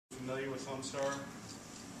familiar with Homestar?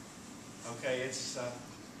 Okay, it's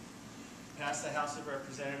passed the House of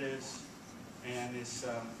Representatives and is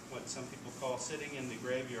what some people call sitting in the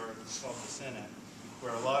graveyard called the Senate,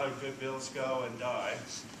 where a lot of good bills go and die.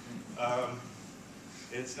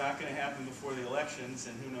 It's not going to happen before the elections,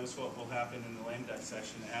 and who knows what will happen in the lame duck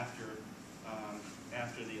session after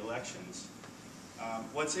the elections.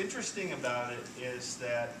 What's interesting about it is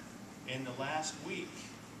that in the last week,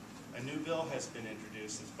 a new bill has been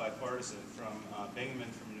introduced. It's bipartisan from Bingaman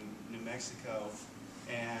from New Mexico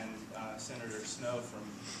and Senator Snow,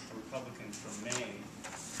 a Republican from Maine.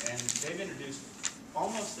 And they've introduced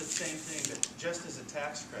almost the same thing, but just as a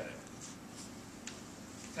tax credit.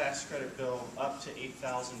 Tax credit bill up to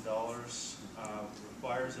 $8,000,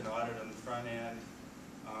 requires an audit on the front end.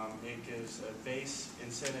 It gives a base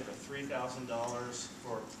incentive of $3,000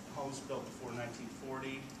 for homes built before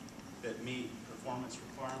 1940 that meet performance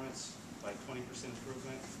requirements, like 20%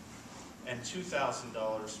 improvement, and $2,000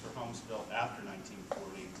 for homes built after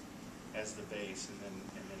 1940 as the base, and then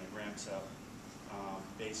it ramps up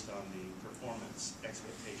based on the performance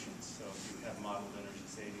expectations. So if you have modeled energy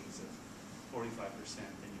savings of 45%,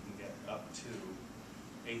 then you can get up to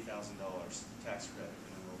 $8,000 tax credit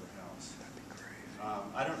in an older house. That'd be great.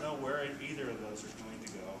 I don't know where either of those are going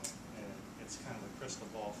to go. It's kind of a crystal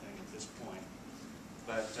ball thing at this point.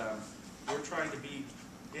 But we're trying to be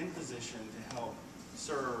in position to help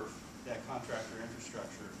serve that contractor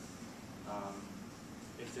infrastructure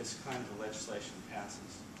if this kind of legislation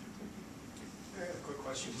passes. I have a quick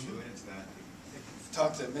question related to that. I've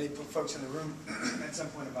talked to many folks in the room at some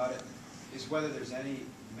point about it, is whether there's any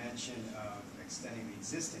mention of extending the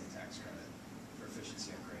existing tax credit for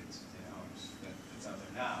efficiency upgrades in homes that's out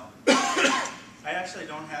there now. I actually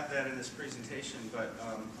don't have that in this presentation, but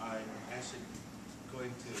I'm actually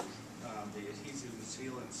going to the Adhesive and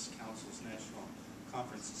Sealants Council's National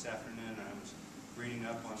Conference this afternoon, and I was reading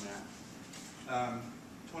up on that.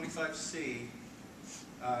 25C,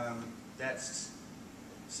 that's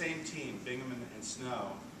same team, Bingaman and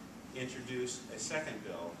Snow, introduced a second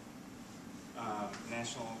bill,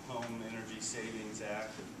 National Home Energy Savings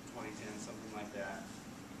Act of 2010, something like that,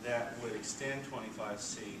 that would extend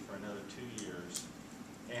 25C for another 2 years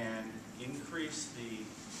and increase the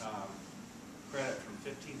credit from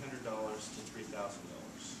 $1,500 to $3,000.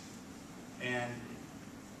 And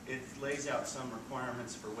it lays out some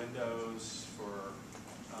requirements for windows, for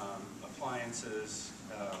appliances,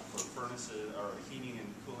 for furnaces or heating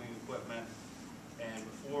and cooling equipment. And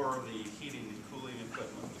before, the heating and cooling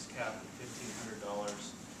equipment was capped at $1,500.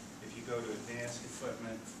 If you go to advanced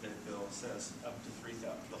equipment, that bill says up to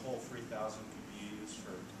 $3,000. The whole $3,000 could be used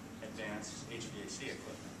for advanced HVAC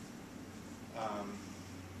equipment.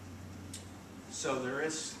 So there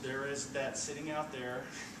is that sitting out there.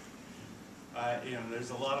 You know,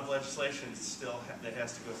 there's a lot of legislation still that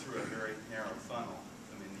has to go through a very narrow funnel.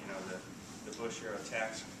 I mean, you know, the Bush era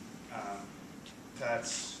tax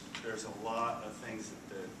cuts. There's a lot of things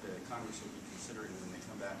that the Congress will be considering when they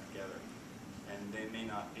come back together, and they may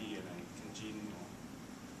not be in a congenial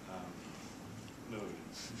mood.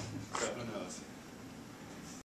 So